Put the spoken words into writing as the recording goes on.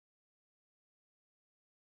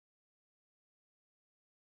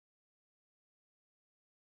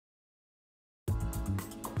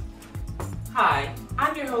Hi,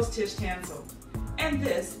 I'm your host Tish Tansil, and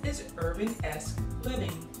this is URBANesque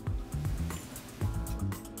Living.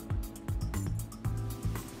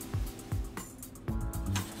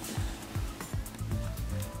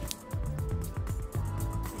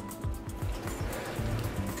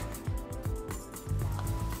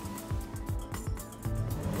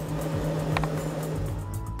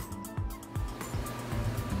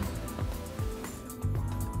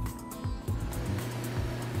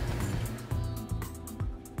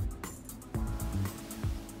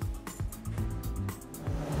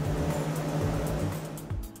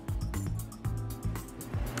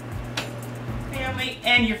 Family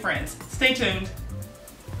and your friends. Stay tuned.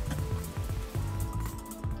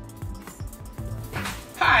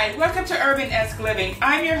 Hi, welcome to URBANesque Living.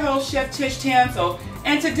 I'm your host, Chef Tish Tansil,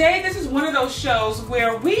 and today this is one of those shows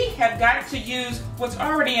where we have got to use what's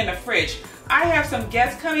already in the fridge. I have some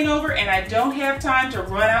guests coming over and I don't have time to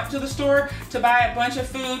run out to the store to buy a bunch of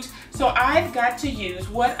foods, so I've got to use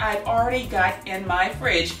what I've already got in my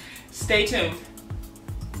fridge. Stay tuned.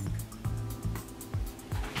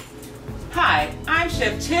 Hi, I'm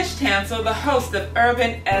Chef Tish Tansil, the host of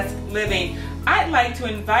URBANesque Living. I'd like to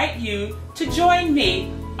invite you to join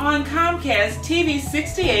me on Comcast TV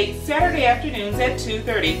 68 Saturday afternoons at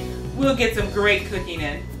 2:30. We'll get some great cooking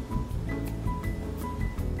in.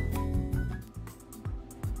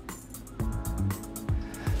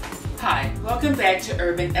 Hi, welcome back to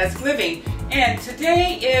URBANesque Living. And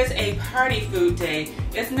today is a party food day.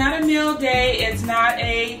 It's not a meal day, it's not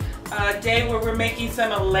a day where we're making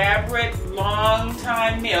some elaborate long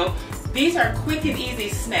time meal. These are quick and easy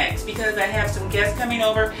snacks because I have some guests coming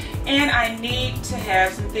over and I need to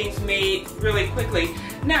have some things made really quickly.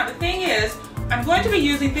 Now the thing is, I'm going to be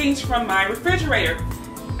using things from my refrigerator.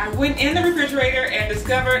 I went in the refrigerator and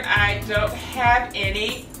discovered I don't have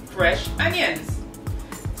any fresh onions.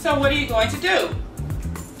 So what are you going to do?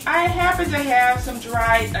 I happen to have some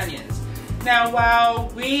dried onions. Now,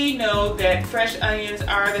 while we know that fresh onions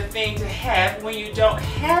are the thing to have when you don't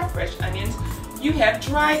have fresh onions, you have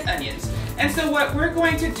dried onions. And so what we're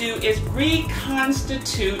going to do is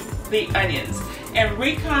reconstitute the onions. And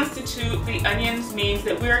reconstitute the onions means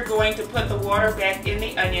that we're going to put the water back in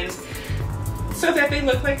the onions so that they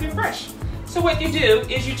look like they're fresh. So what you do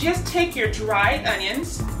is you just take your dried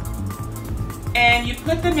onions and you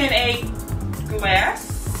put them in a glass.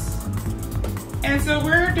 And so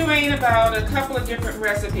we're doing about a couple of different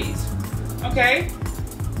recipes, okay?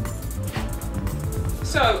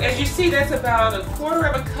 So as you see, that's about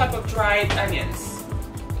 1/4 cup of dried onions.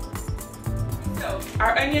 So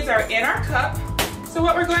our onions are in our cup. So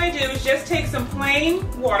what we're going to do is just take some plain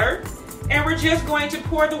water and we're just going to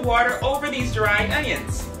pour the water over these dried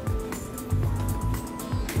onions.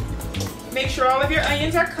 Make sure all of your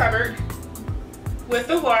onions are covered with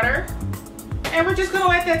the water and we're just going to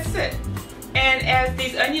let that sit. And as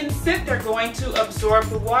these onions sit, they're going to absorb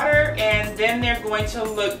the water and then they're going to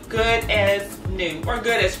look good as new, or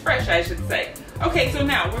good as fresh, I should say. Okay, so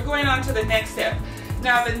now we're going on to the next step.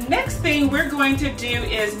 Now the next thing we're going to do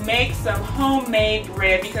is make some homemade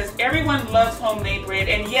bread because everyone loves homemade bread.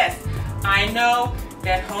 And yes, I know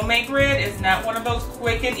that homemade bread is not one of those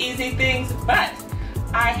quick and easy things, but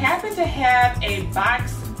I happen to have a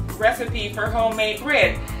box recipe for homemade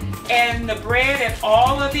bread. And the bread and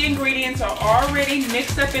all of the ingredients are already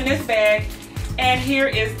mixed up in this bag, and here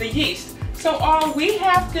is the yeast. So all we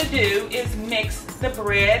have to do is mix the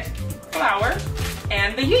bread, flour,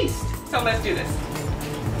 and the yeast. So let's do this.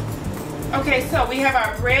 Okay, so we have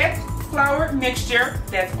our bread, flour mixture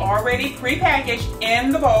that's already pre-packaged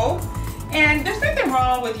in the bowl. And there's nothing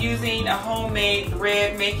wrong with using a homemade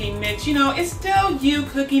bread making mix. You know, it's still you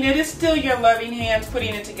cooking it. It's still your loving hands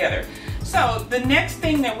putting it together. So the next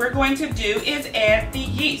thing that we're going to do is add the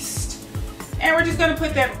yeast. And we're just going to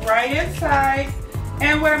put that right inside.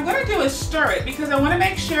 And what I'm going to do is stir it because I want to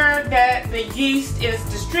make sure that the yeast is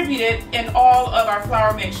distributed in all of our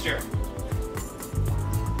flour mixture.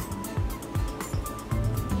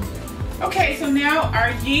 Okay, so now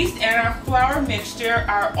our yeast and our flour mixture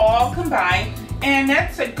are all combined. And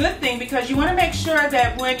that's a good thing because you want to make sure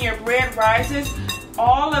that when your bread rises,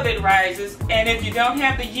 all of it rises, and if you don't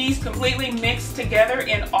have the yeast completely mixed together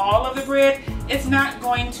in all of the bread, it's not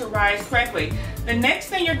going to rise correctly. The next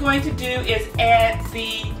thing you're going to do is add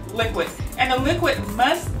the liquid, and the liquid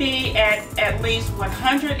must be at least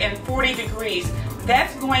 140 degrees.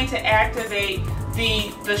 That's going to activate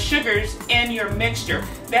the sugars in your mixture.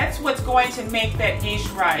 That's what's going to make that yeast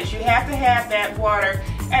rise. You have to have that water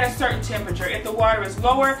at a certain temperature. If the water is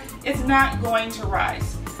lower, it's not going to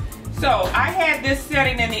rise. So I had this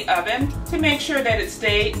setting in the oven to make sure that it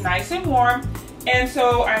stayed nice and warm, And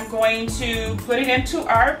so I'm going to put it into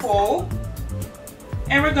our bowl,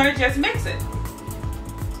 and we're going to just mix it.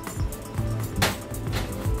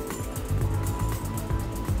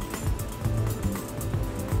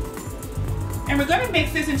 And we're going to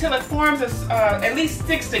mix this until it forms, at least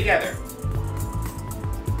sticks together.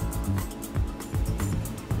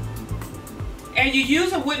 And you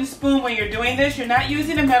use a wooden spoon when you're doing this. You're not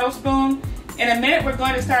using a metal spoon. In a minute, we're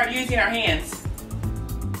going to start using our hands.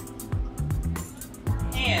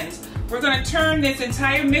 We're going to turn this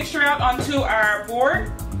entire mixture out onto our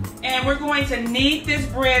board, and we're going to knead this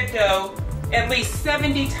bread dough at least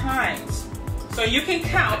 70 times. So you can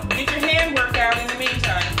count, get your hand work out in the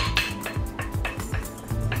meantime.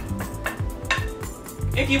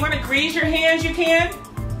 If you want to grease your hands, you can.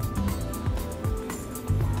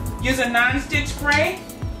 Use a non-stick spray,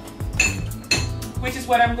 which is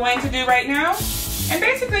what I'm going to do right now. And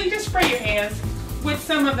basically, you just spray your hands with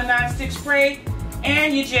some of the non-stick spray,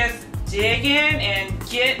 and you just dig in and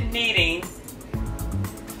get kneading.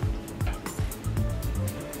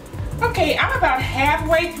 Okay, I'm about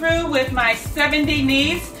halfway through with my 70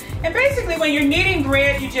 kneads. And basically, when you're kneading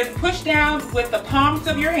bread, you just push down with the palms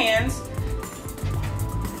of your hands,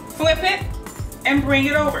 flip it, and bring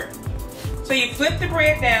it over. So you flip the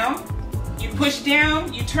bread down, you push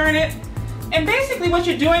down, you turn it, and basically what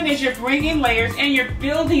you're doing is you're bringing layers and you're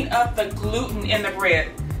building up the gluten in the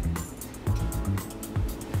bread.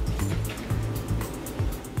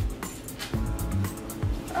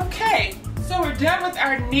 Okay, so we're done with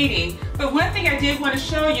our kneading, but one thing I did want to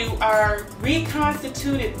show you are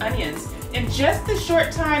reconstituted onions. In just the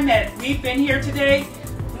short time that we've been here today,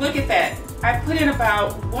 look at that. I put in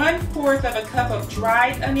about 1/4 of a cup of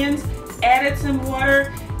dried onions, added some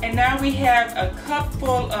water, and now we have a cup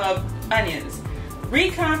full of onions.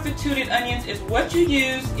 Reconstituted onions is what you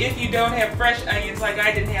use if you don't have fresh onions like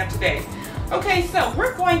I didn't have today. Okay, so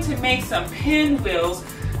we're going to make some pinwheels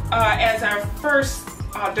as our first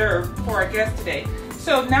hors d'oeuvre for our guest today.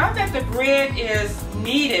 So now that the bread is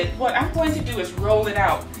kneaded, what I'm going to do is roll it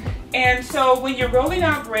out. And so when you're rolling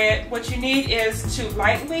out bread, what you need is to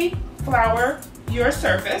lightly flour your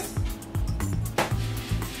surface.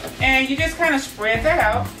 And you just kind of spread that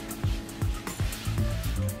out.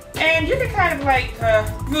 And you can kind of like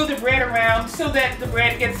move the bread around so that the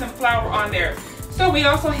bread gets some flour on there. So we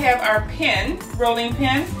also have our pin, rolling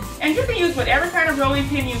pin. And you can use whatever kind of rolling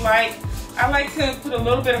pin you like. I like to put a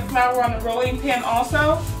little bit of flour on the rolling pin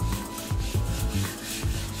also.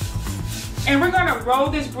 And we're going to roll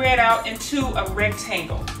this bread out into a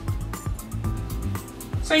rectangle.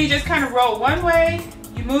 So you just kind of roll one way,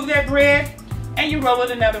 you move that bread, and you roll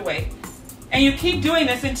it another way. And you keep doing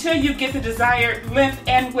this until you get the desired length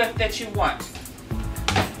and width that you want.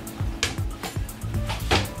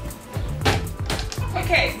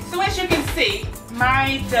 Okay, so as you can see,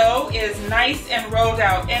 my dough is nice and rolled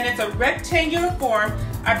out, and it's a rectangular form.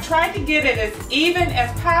 I've tried to get it as even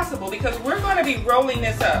as possible because we're going to be rolling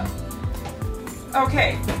this up.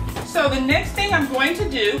 Okay, so the next thing I'm going to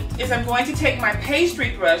do is I'm going to take my pastry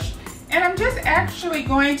brush, and I'm just actually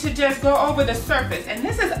going to just go over the surface, and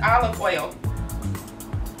this is olive oil.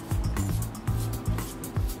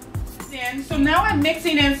 So now I'm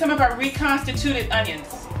mixing in some of our reconstituted onions,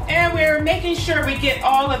 and we're making sure we get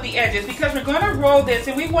all of the edges because we're going to roll this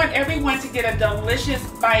and we want everyone to get a delicious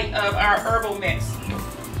bite of our herbal mix.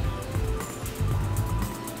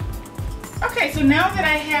 Okay, so now that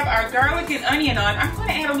I have our garlic and onion on, I'm going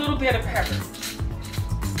to add a little bit of pepper.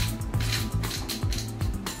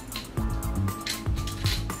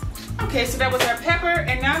 Okay, so that was our pepper,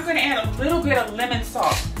 and now I'm going to add a little bit of lemon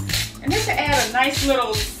salt. And just to add a nice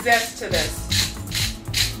little zest to this.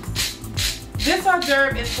 This hors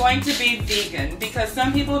d'oeuvre is going to be vegan because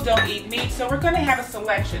some people don't eat meat, so we're going to have a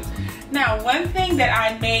selection. Now, one thing that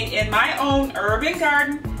I made in my own urban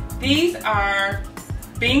garden, these are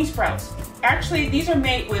bean sprouts. Actually, these are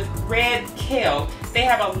made with red kale. They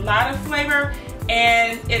have a lot of flavor,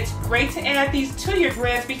 and it's great to add these to your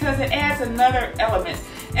breads because it adds another element.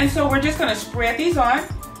 And so we're just going to spread these on.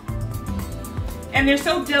 And they're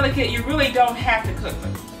so delicate, you really don't have to cook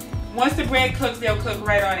them. Once the bread cooks, they'll cook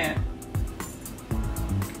right on in.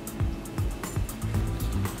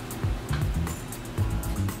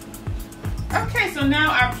 Okay, so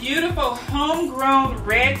now our beautiful homegrown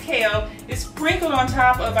red kale is sprinkled on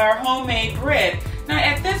top of our homemade bread. Now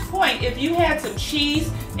at this point, if you had some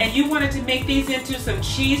cheese and you wanted to make these into some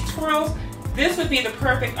cheese twirls, this would be the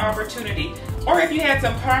perfect opportunity. Or if you had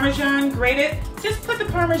some Parmesan grated, just put the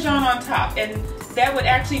Parmesan on top, and that would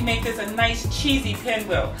actually make this a nice cheesy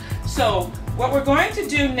pinwheel. So what we're going to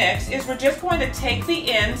do next is we're just going to take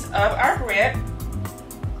the ends of our bread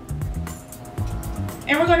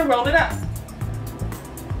and we're going to roll it up.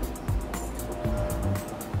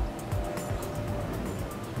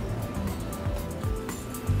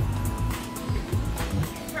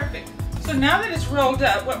 Perfect. So now that it's rolled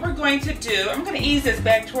up, what we're going to do, I'm going to ease this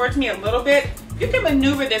back towards me a little bit. You can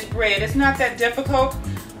maneuver this bread, it's not that difficult.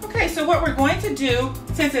 Okay, so what we're going to do,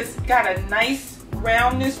 since it's got a nice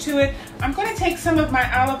roundness to it, I'm going to take some of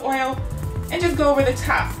my olive oil and just go over the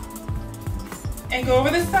top and go over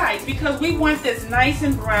the sides because we want this nice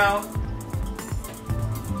and brown.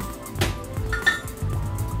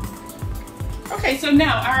 Okay, so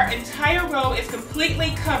now our entire roll is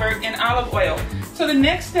completely covered in olive oil. So the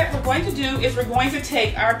next step we're going to do is we're going to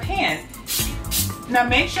take our pan. Now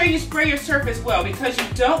make sure you spray your surface well because you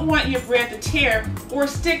don't want your bread to tear or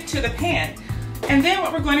stick to the pan. And then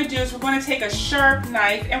what we're going to do is we're going to take a sharp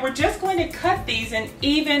knife and we're just going to cut these in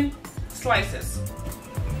even slices.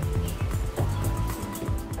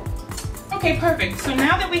 Okay, perfect. So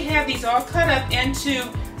now that we have these all cut up into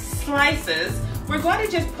slices, we're going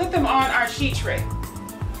to just put them on our sheet tray.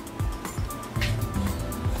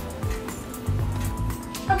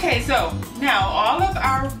 Okay, so now all of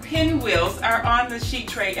our pinwheels are on the sheet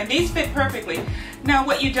tray and these fit perfectly. Now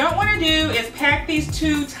what you don't want to do is pack these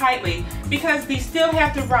too tightly because these still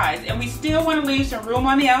have to rise and we still want to leave some room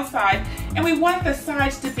on the outside and we want the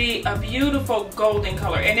sides to be a beautiful golden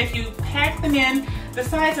color. And if you pack them in, the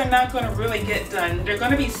sides are not going to really get done. They're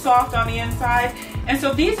going to be soft on the inside. And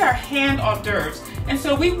so these are hand hors d'oeuvres. And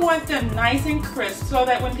so we want them nice and crisp so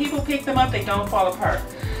that when people pick them up, they don't fall apart.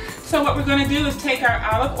 So what we're going to do is take our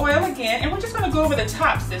olive oil again, and we're just going to go over the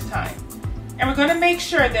tops this time. And we're going to make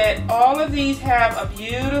sure that all of these have a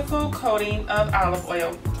beautiful coating of olive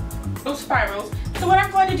oil, those spirals. So what I'm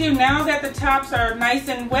going to do now that the tops are nice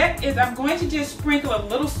and wet is I'm going to just sprinkle a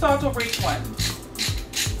little salt over each one.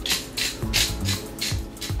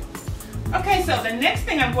 Okay, so the next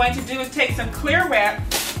thing I'm going to do is take some clear wrap,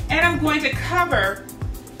 and I'm going to cover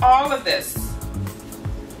all of this.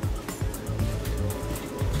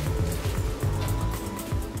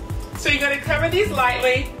 So you're going to cover these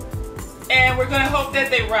lightly, and we're going to hope that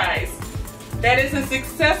they rise. That is a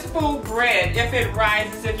successful bread if it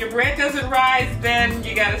rises. If your bread doesn't rise, then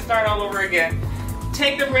you got to start all over again.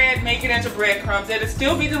 Take the bread, make it into breadcrumbs. It'll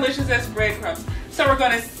still be delicious as breadcrumbs. So we're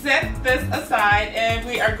going to set this aside, and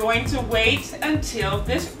we are going to wait until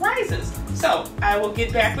this rises. So I will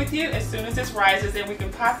get back with you as soon as this rises, and we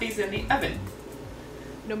can pop these in the oven.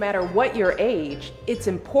 No matter what your age, it's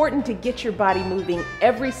important to get your body moving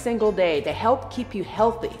every single day to help keep you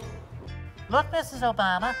healthy. Look, Mrs.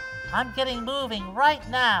 Obama, I'm getting moving right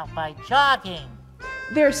now by jogging.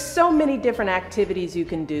 There's so many different activities you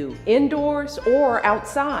can do, indoors or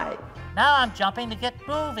outside. Now I'm jumping to get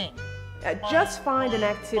moving. Just find an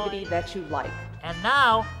activity that you like. And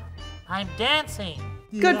now I'm dancing.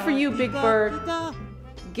 Good for you, Big Bird.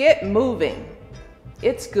 Get moving.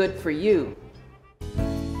 It's good for you.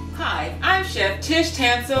 Hi, I'm Chef Tish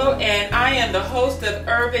Tansil, and I am the host of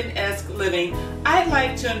URBANesque Living. I'd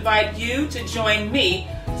like to invite you to join me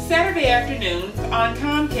Saturday afternoons on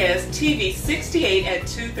Comcast TV 68 at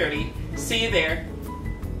 2:30. See you there.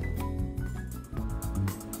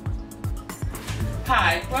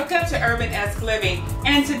 Hi, welcome to URBANesque Living,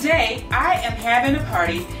 and today I am having a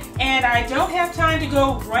party and I don't have time to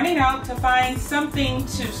go running out to find something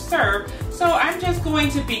to serve, so I'm just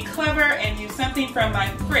going to be clever and use something from my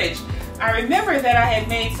fridge. I remember that I had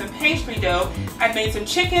made some pastry dough, I made some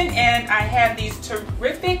chicken, and I had these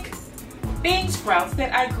terrific bean sprouts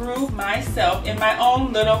that I grew myself in my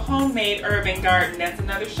own little homemade urban garden. That's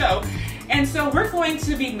another show. And so we're going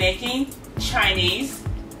to be making Chinese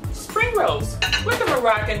spring rolls with a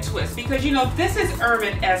Moroccan twist because, you know, this is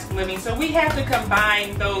URBANesque Living, so we have to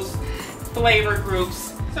combine those flavor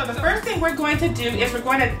groups. So the first thing we're going to do is we're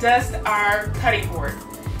going to dust our cutting board.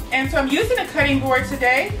 And so I'm using a cutting board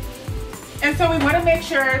today. And so we want to make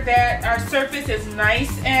sure that our surface is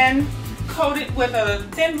nice and coated with a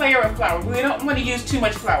thin layer of flour. We don't want to use too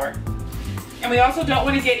much flour. And we also don't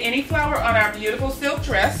want to get any flour on our beautiful silk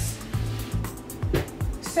dress.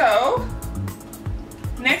 So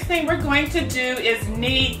next thing we're going to do is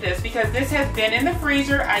knead this because this has been in the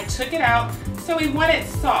freezer. I took it out, so we want it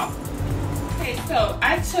soft. Okay, so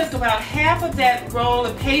I took about half of that roll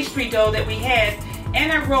of pastry dough that we had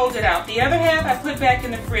and I rolled it out. The other half I put back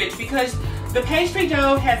in the fridge because the pastry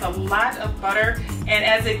dough has a lot of butter, and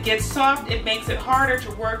as it gets soft, it makes it harder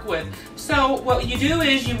to work with. So what you do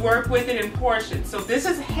is you work with it in portions. So this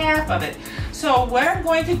is half of it. So what I'm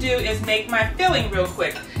going to do is make my filling real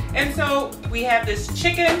quick. And so we have this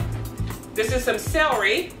chicken, this is some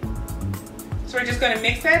celery, so we're just going to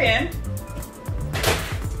mix that in.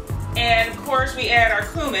 And of course we add our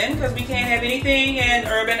cumin, because we can't have anything in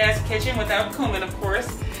Urbanesque Kitchen without cumin, of course.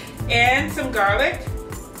 And some garlic.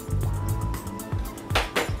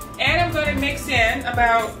 And I'm going to mix in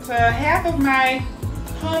about half of my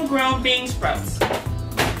homegrown bean sprouts.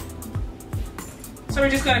 So we're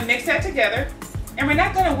just going to mix that together. And we're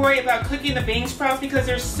not going to worry about cooking the bean sprouts because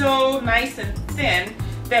they're so nice and thin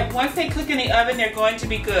that once they cook in the oven, they're going to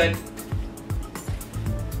be good.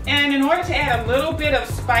 And in order to add a little bit of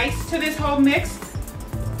spice to this whole mix,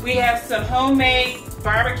 we have some homemade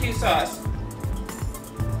barbecue sauce.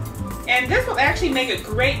 And this will actually make a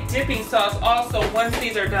great dipping sauce also once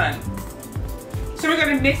these are done. So we're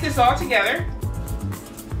going to mix this all together.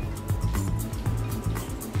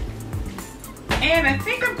 And I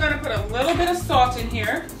think I'm going to put a little bit of salt in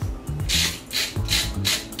here.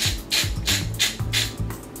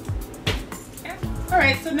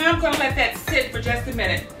 Alright, so now I'm going to let that sit for just a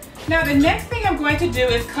minute. Now the next thing I'm going to do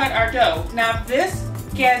is cut our dough. Now this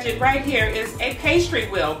gadget right here is a pastry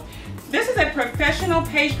wheel. This is a professional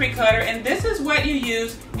pastry cutter, and this is what you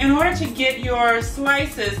use in order to get your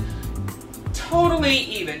slices totally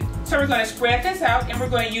even. So we're going to spread this out and we're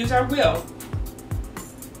going to use our wheel.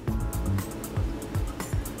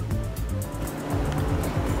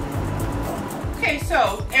 Okay,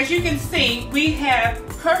 so as you can see, we have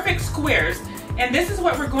perfect squares, and this is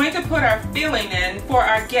what we're going to put our filling in for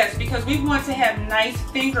our guests because we want to have nice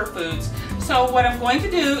finger foods. So what I'm going to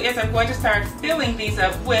do is I'm going to start filling these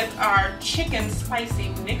up with our chicken spicy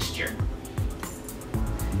mixture.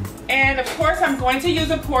 And of course I'm going to use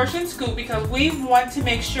a portion scoop because we want to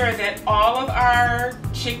make sure that all of our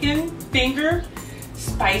chicken finger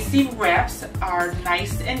spicy wraps are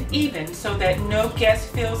nice and even so that no guest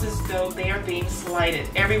feels as though they are being slighted.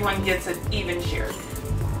 Everyone gets an even share.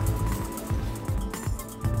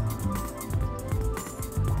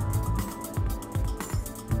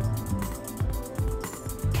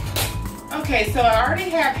 Okay, so I already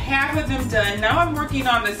have half of them done. Now I'm working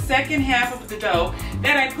on the second half of the dough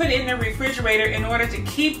that I put in the refrigerator in order to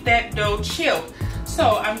keep that dough chilled.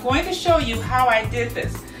 So I'm going to show you how I did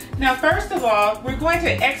this. Now first of all, we're going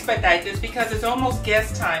to expedite this because it's almost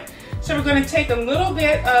guest time. So we're going to take a little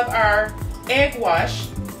bit of our egg wash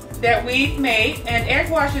that we've made, and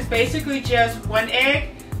egg wash is basically just 1 egg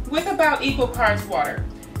with about equal parts water.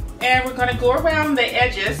 And we're going to go around the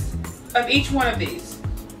edges of each one of these.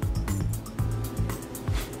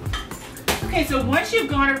 Okay, so once you've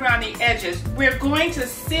gone around the edges, we're going to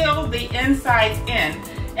seal the insides in.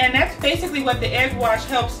 And that's basically what the egg wash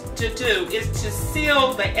helps to do, is to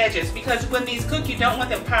seal the edges, because when these cook, you don't want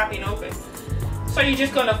them popping open. So you're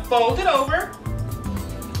just going to fold it over,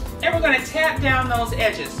 and we're going to tap down those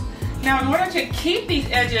edges. Now in order to keep these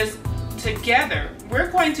edges together,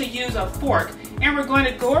 we're going to use a fork, and we're going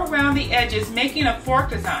to go around the edges making a fork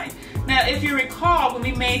design. Now if you recall, when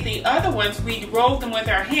we made the other ones, we rolled them with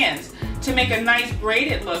our hands to make a nice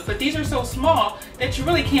braided look, but these are so small that you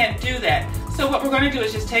really can't do that. So what we're going to do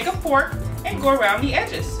is just take a fork and go around the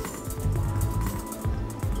edges.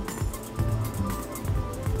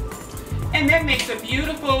 And that makes a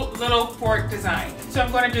beautiful little fork design. So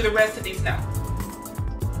I'm going to do the rest of these now.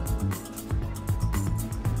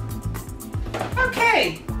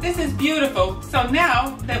 Okay, this is beautiful. So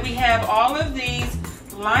now that we have all of these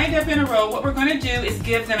lined up in a row, what we're going to do is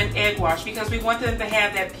give them an egg wash because we want them to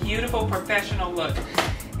have that beautiful professional look.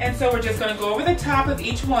 And so we're just going to go over the top of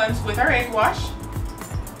each one with our egg wash.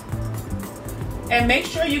 And make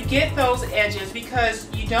sure you get those edges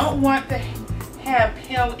because you don't want to have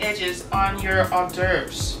pale edges on your hors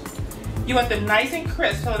d'oeuvres. You want them nice and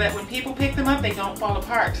crisp so that when people pick them up, they don't fall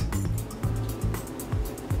apart.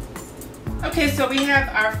 Okay, so we have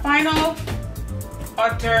our final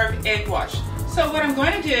hors d'oeuvre egg wash. So what I'm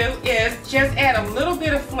going to do is just add a little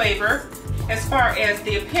bit of flavor as far as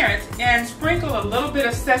the appearance and sprinkle a little bit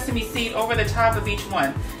of sesame seed over the top of each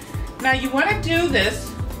one. Now you want to do this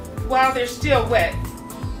while they're still wet.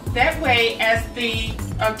 That way, as the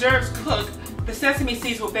hors d'oeuvres cook, the sesame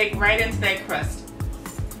seeds will bake right into that crust.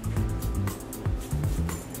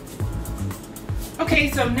 Okay,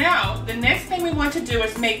 so now the next thing we want to do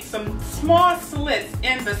is make some small slits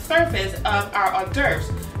in the surface of our hors d'oeuvres,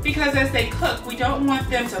 because as they cook, we don't want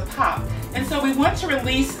them to pop. And so we want to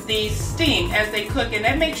release the steam as they cook, and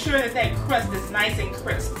that makes sure that that crust is nice and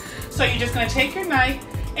crisp. So you're just going to take your knife,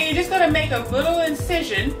 and you're just going to make a little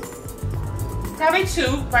incision, probably 2,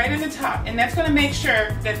 right in the top. And that's going to make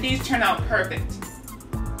sure that these turn out perfect.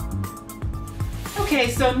 Okay,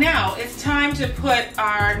 so now it's time to put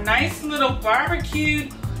our nice little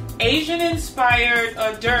barbecued, Asian-inspired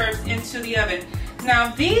hors d'oeuvres into the oven.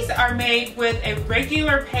 Now these are made with a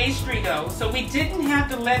regular pastry dough, so we didn't have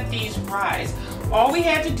to let these rise. All we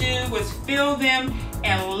had to do was fill them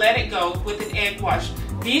and let it go with an egg wash.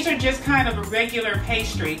 These are just kind of a regular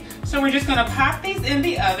pastry. So we're just gonna pop these in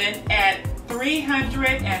the oven at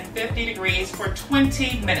 350 degrees for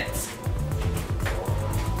 20 minutes.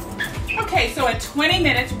 Okay, so in 20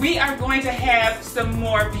 minutes, we are going to have some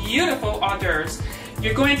more beautiful hors d'oeuvres.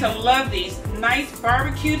 You're going to love these. Nice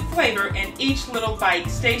barbecued flavor in each little bite.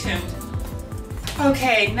 Stay tuned.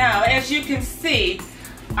 Okay, now as you can see,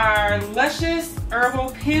 our luscious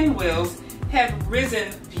herbal pinwheels have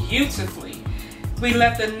risen beautifully. We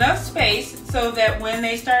left enough space so that when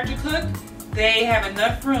they start to cook, they have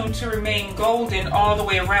enough room to remain golden all the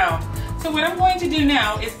way around. So what I'm going to do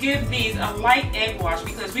now is give these a light egg wash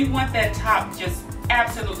because we want that top just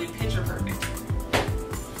absolutely picture perfect.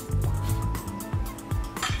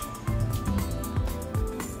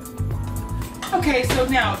 Okay, so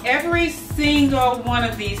now every single one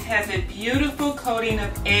of these has a beautiful coating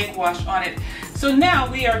of egg wash on it. So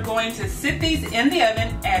now we are going to sit these in the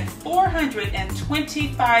oven at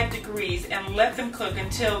 425 degrees and let them cook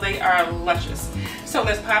until they are luscious. So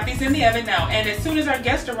let's pop these in the oven now, and as soon as our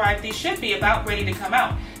guests arrive, these should be about ready to come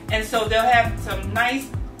out. And so they'll have some nice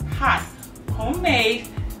hot homemade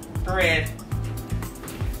bread.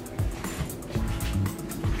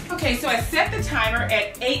 Okay, so I set the timer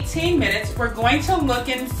at 18 minutes. We're going to look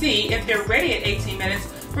and see if they're ready at 18 minutes.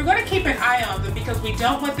 We're going to keep an eye on them because we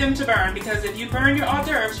don't want them to burn, because if you burn your hors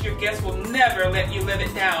d'oeuvres, your guests will never let you live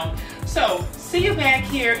it down. So see you back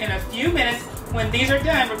here in a few minutes. When these are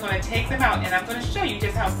done, we're going to take them out and I'm going to show you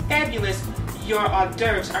just how fabulous your hors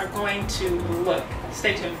d'oeuvres are going to look.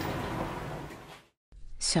 Stay tuned.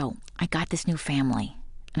 So I got this new family,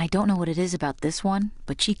 and I don't know what it is about this one,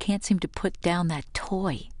 but she can't seem to put down that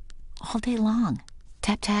toy all day long.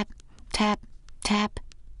 Tap, tap, tap, tap.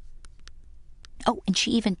 Oh, and she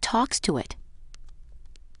even talks to it.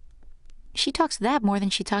 She talks to that more than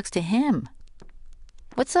she talks to him.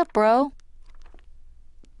 What's up, bro?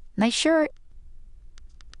 Nice shirt.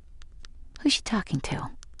 Who's she talking to?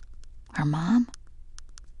 Her mom?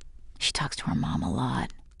 She talks to her mom a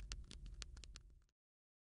lot.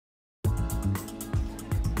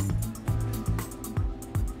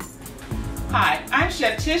 Hi, I'm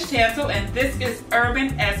Chef Tish Tansil and this is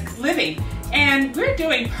URBANesque Living. And we're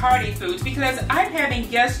doing party foods because I'm having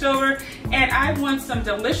guests over and I want some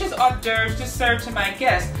delicious hors d'oeuvres to serve to my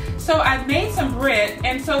guests. So I've made some bread,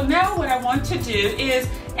 and so now what I want to do is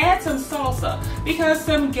add some salsa because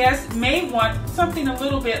some guests may want something a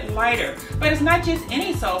little bit lighter. But it's not just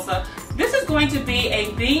any salsa. This is going to be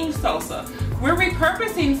a bean salsa. We're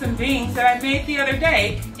repurposing some beans that I made the other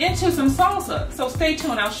day into some salsa. So stay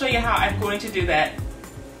tuned, I'll show you how I'm going to do that.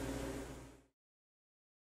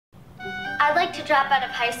 I'd like to drop out of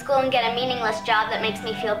high school and get a meaningless job that makes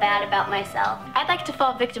me feel bad about myself. I'd like to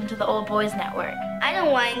fall victim to the old boys network. I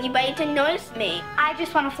don't want anybody to notice me. I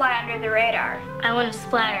just want to fly under the radar. I want to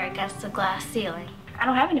splatter against the glass ceiling. I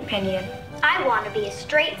don't have an opinion. I want to be a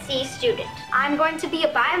straight C student. I'm going to be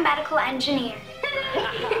a biomedical engineer.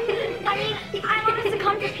 I want to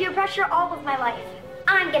succumb to peer pressure all of my life.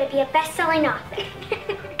 I'm going to be a best-selling author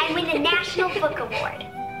and win a National Book Award.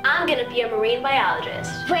 I'm going to be a marine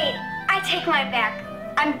biologist. Wait, I take my back.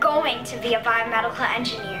 I'm going to be a biomedical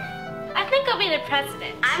engineer. I think I'll be the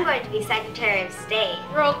president. I'm going to be Secretary of State.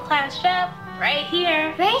 World-class chef, right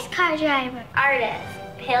here. Race car driver. Artist.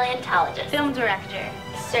 Paleontologist. Film director.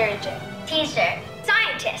 Surgeon. Teacher.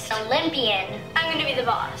 Scientist. Olympian. I'm going to be the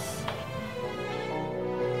boss.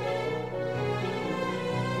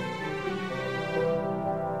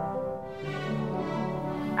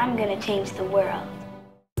 I'm going to change the world.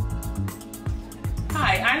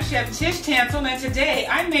 Hi, I'm Chef Tish Tansil and today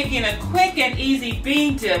I'm making a quick and easy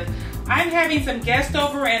bean dip. I'm having some guests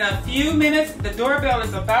over in a few minutes. The doorbell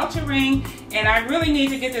is about to ring and I really need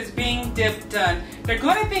to get this bean dip done. They're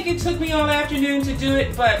going to think it took me all afternoon to do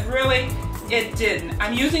it, but really it didn't.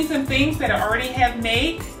 I'm using some things that I already have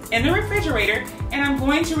made in the refrigerator and I'm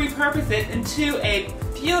going to repurpose it into a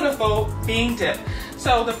beautiful bean dip.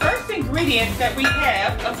 So the first ingredient that we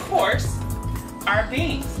have, of course, are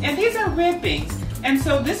beans. And these are red beans. And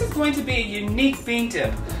so this is going to be a unique bean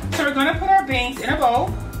dip. So we're going to put our beans in a bowl.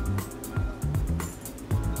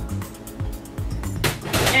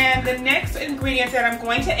 And the next ingredient that I'm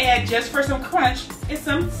going to add just for some crunch is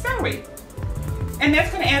some celery. And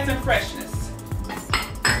that's going to add some freshness.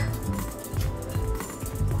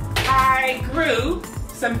 I grew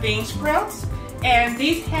some bean sprouts and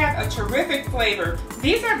these have a terrific flavor.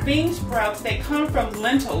 These are bean sprouts that come from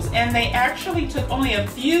lentils and they actually took only a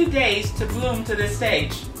few days to bloom to this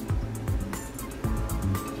stage.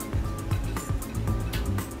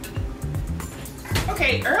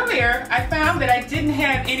 Okay, earlier I found that I didn't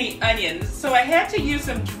have any onions, so I had to use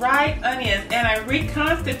some dried onions and I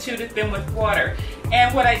reconstituted them with water.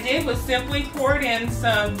 And what I did was simply poured in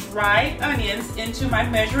some dried onions into my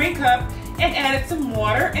measuring cup and added some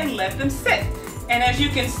water and let them sit. And as you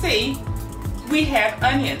can see, we have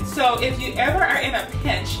onions. So if you ever are in a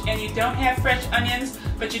pinch and you don't have fresh onions,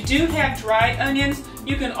 but you do have dried onions,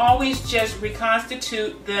 you can always just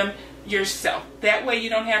reconstitute them yourself. That way you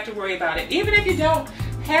don't have to worry about it. Even if you don't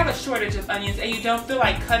have a shortage of onions and you don't feel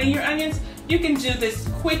like cutting your onions, you can do this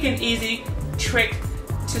quick and easy trick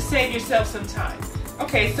to save yourself some time.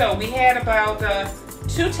 Okay, so we had about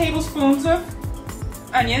 2 tablespoons of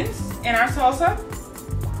onions in our salsa.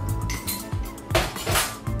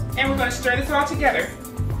 And we're going to stir this all together.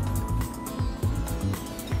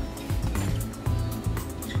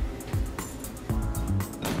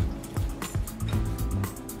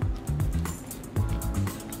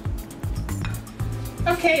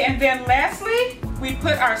 Okay, and then lastly, we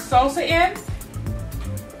put our salsa in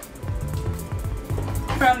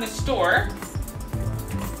from the store.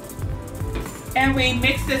 And we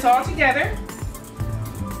mix this all together.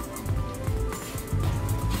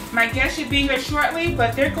 My guests should be here shortly,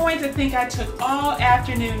 but they're going to think I took all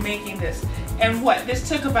afternoon making this. And what, this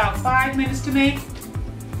took about 5 minutes to make?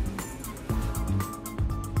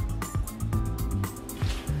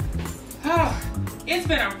 Oh, it's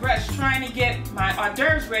been a rush trying to get my hors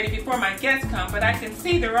d'oeuvres ready before my guests come, but I can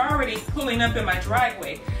see they're already pulling up in my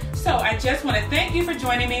driveway. So I just want to thank you for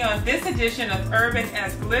joining me on this edition of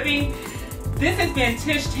URBANesque Living. This has been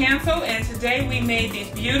Tish Tansil, and today we made these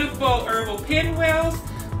beautiful herbal pinwheels.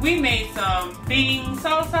 We made some bean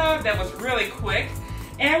salsa that was really quick,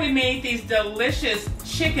 and we made these delicious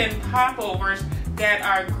chicken popovers that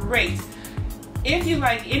are great. If you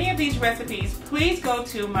like any of these recipes, please go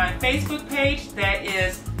to my Facebook page, that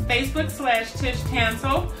is Facebook/Tish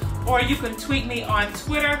Tansil, or you can tweet me on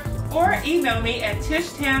Twitter or email me at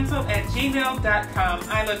tishtansil@gmail.com.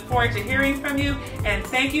 I look forward to hearing from you, and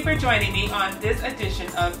thank you for joining me on this edition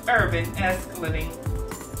of URBANesque Living.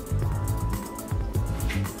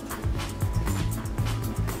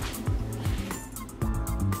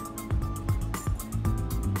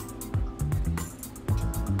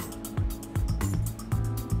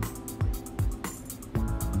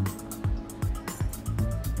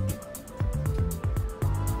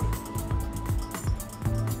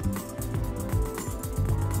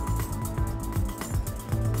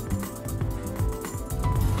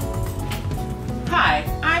 Hi,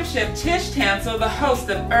 I'm Chef Tish Tansil, the host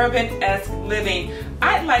of URBANesque Living.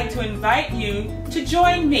 I'd like to invite you to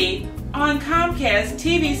join me on Comcast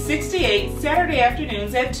TV 68 Saturday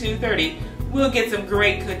afternoons at 2:30. We'll get some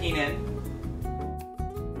great cooking in.